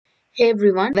Hey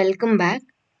everyone, welcome back.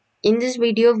 In this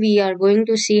video, we are going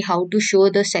to see how to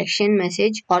show the session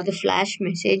message or the flash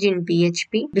message in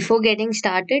PHP. Before getting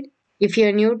started, if you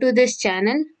are new to this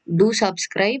channel, do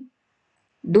subscribe.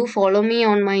 Do follow me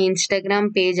on my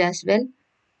Instagram page as well.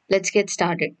 Let's get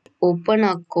started. Open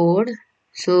our code.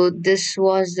 So this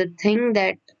was the thing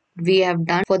that we have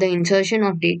done for the insertion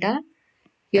of data.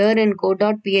 Here in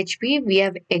code.php, we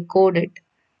have echoed it.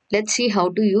 Let's see how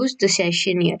to use the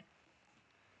session here.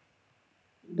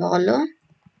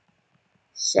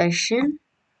 $session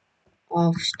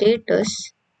of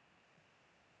status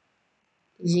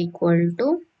is equal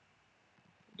to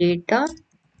data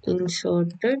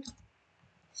inserted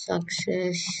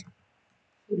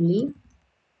successfully,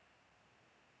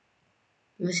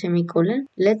 semicolon.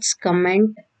 Let's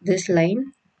comment this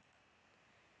line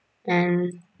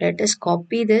and let us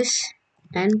copy this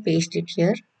and paste it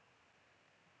here.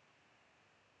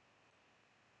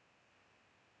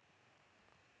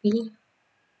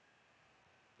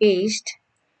 Paste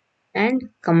and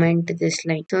comment this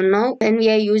line. So now when we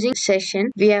are using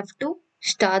session, we have to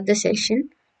start the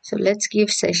session. So let's give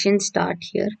session start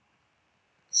here.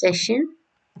 Session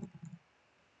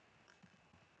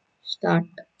start.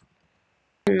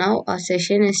 Now our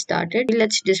session is started.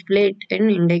 Let's display it in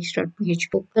index.php.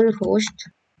 Localhost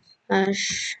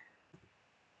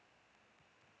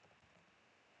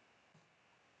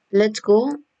 / let's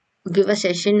go give a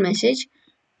session message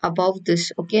above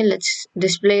this. Okay, let's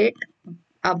display it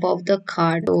above the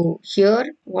card. So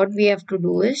here what we have to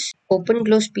do is open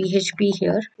close PHP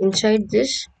here. Inside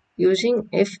this, using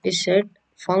if is set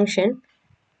function,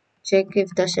 check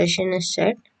if the session is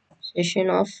set.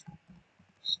 Session of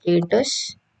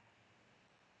status.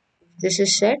 If this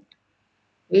is set,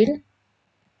 we'll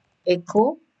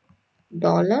echo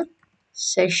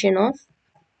 $session of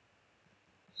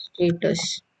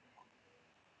status.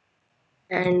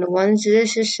 And once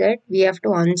this is set, we have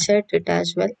to unset it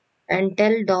as well and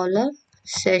tell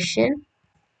 $session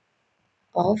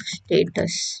of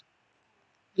status.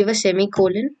 Give a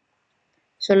semicolon.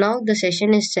 So now the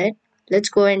session is set. Let's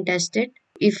go and test it.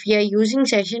 If we are using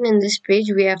session in this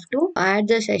page, we have to add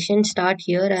the session start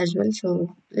here as well.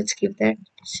 So let's give that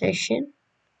session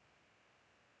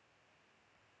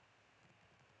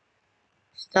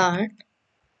start.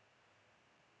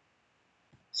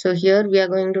 So here we are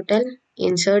going to tell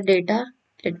insert data.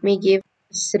 Let me give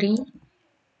Sri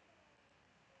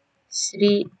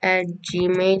at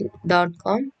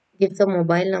gmail.com. Give the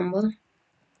mobile number.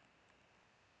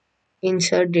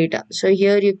 Insert data. So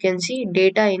here you can see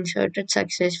data inserted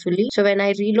successfully. So when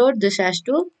I reload, this has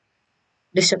to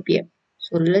disappear.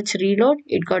 So let's reload.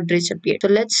 It got disappeared. So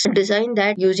let's design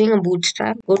that using a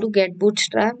bootstrap. Go to get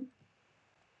bootstrap.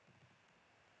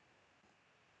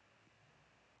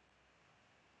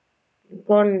 Click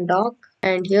on doc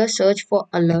and here search for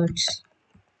alerts.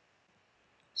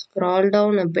 Scroll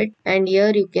down a bit and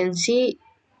here you can see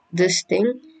this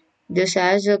thing. This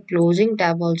has a closing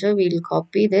tab also. We'll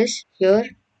copy this here.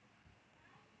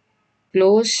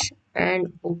 Close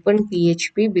and open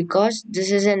PHP because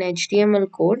this is an HTML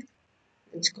code.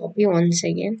 Let's copy once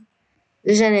again.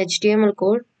 This is an HTML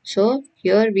code. So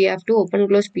here we have to open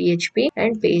close PHP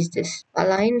and paste this.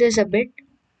 Align this a bit.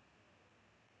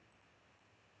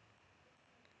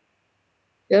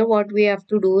 Here what we have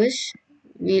to do is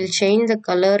we'll change the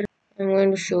color. I'm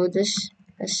going to show this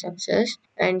as success.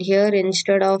 And here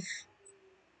instead of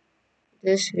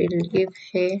this we'll give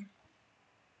hey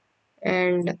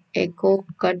and echo,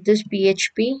 cut this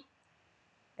PHP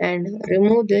and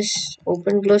remove this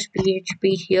open close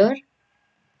PHP here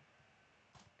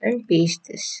and paste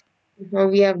this. Now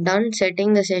we have done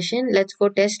setting the session. Let's go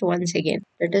test once again.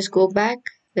 Let us go back,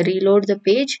 reload the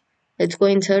page. Let's go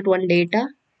insert one data.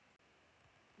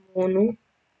 Mono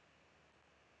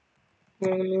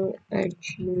at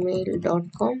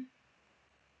gmail.com.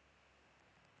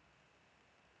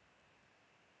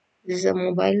 This is a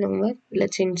mobile number.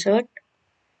 Let's insert.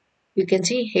 You can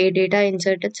see hey data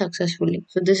inserted successfully.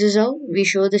 So this is how we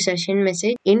show the session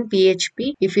message in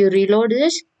PHP. If you reload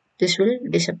this will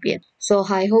disappear. So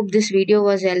I hope this video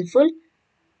was helpful.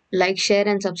 Like, share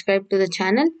and subscribe to the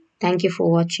channel. Thank you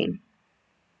for watching.